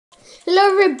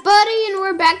Hello everybody, and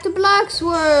we're back to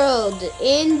Blocksworld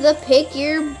in the Pick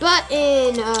Your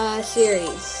Button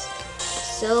series.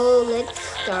 So let's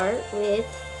start with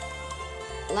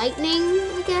lightning,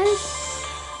 I guess.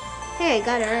 Hey, I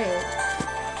got it right.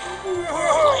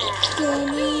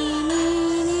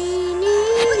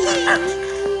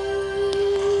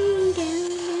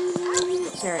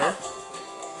 Sorry.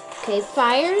 Okay,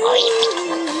 fire.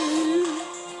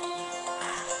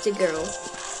 It's a girl.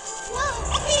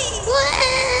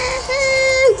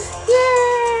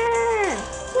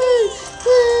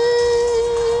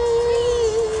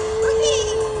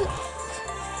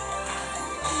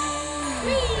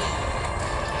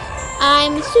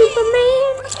 I'm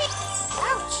Superman.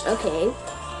 Okay.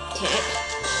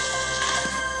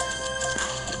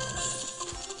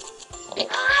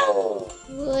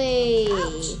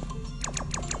 Wait.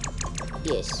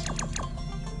 Yes.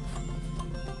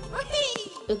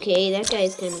 Okay, that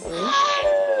guy's kind of fun.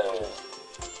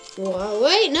 Whoa,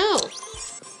 wait, no.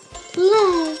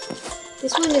 No.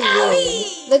 This one is weird.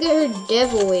 Look at her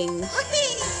devil wings.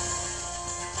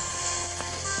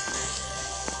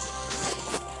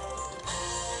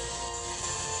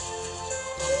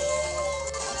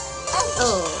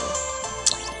 Oh.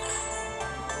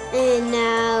 And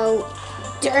now,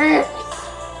 dirt.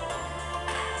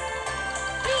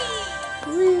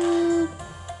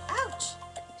 Ouch.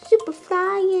 Super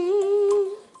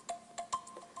flying.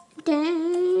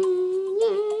 Dang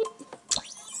it.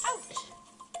 Ouch.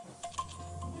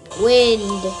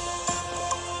 Wind.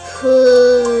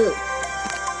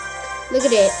 Look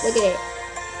at it. Look at it.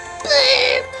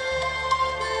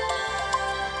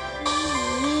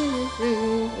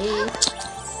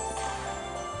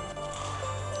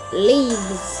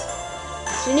 Leaves.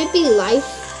 Shouldn't it be life,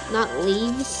 not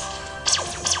leaves?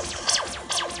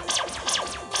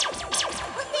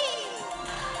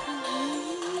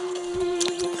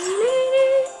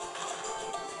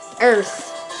 Earth.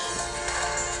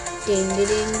 Ding, ding,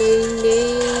 ding, ding,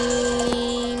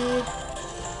 ding.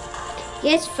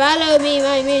 Yes, follow me,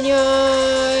 my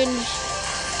minion.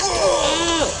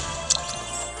 Ow.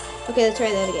 Okay, let's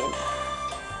try that again.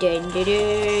 Dun, dun,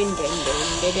 dun, dun,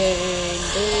 dun, dun,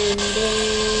 dun,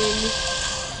 dun.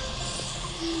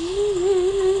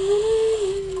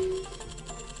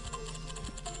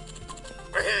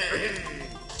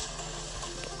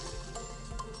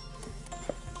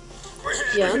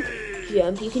 Jump,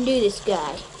 jump, you can do this,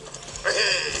 guy.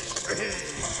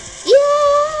 Yeah!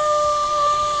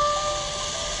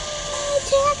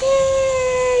 Attack her!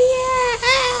 Yeah!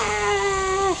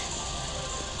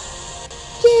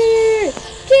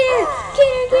 Get her!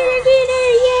 Get her!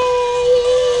 Yeah!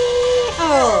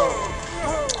 Oh!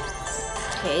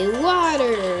 Okay,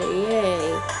 water! Yay!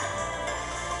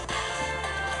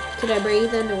 Could I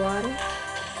breathe underwater?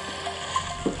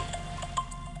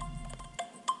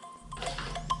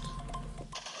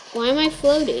 Why am I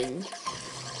floating?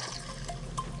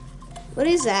 What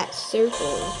is that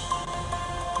circle?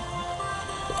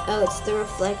 Oh, it's the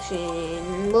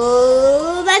reflection.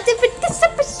 Whoa, that's it for the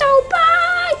super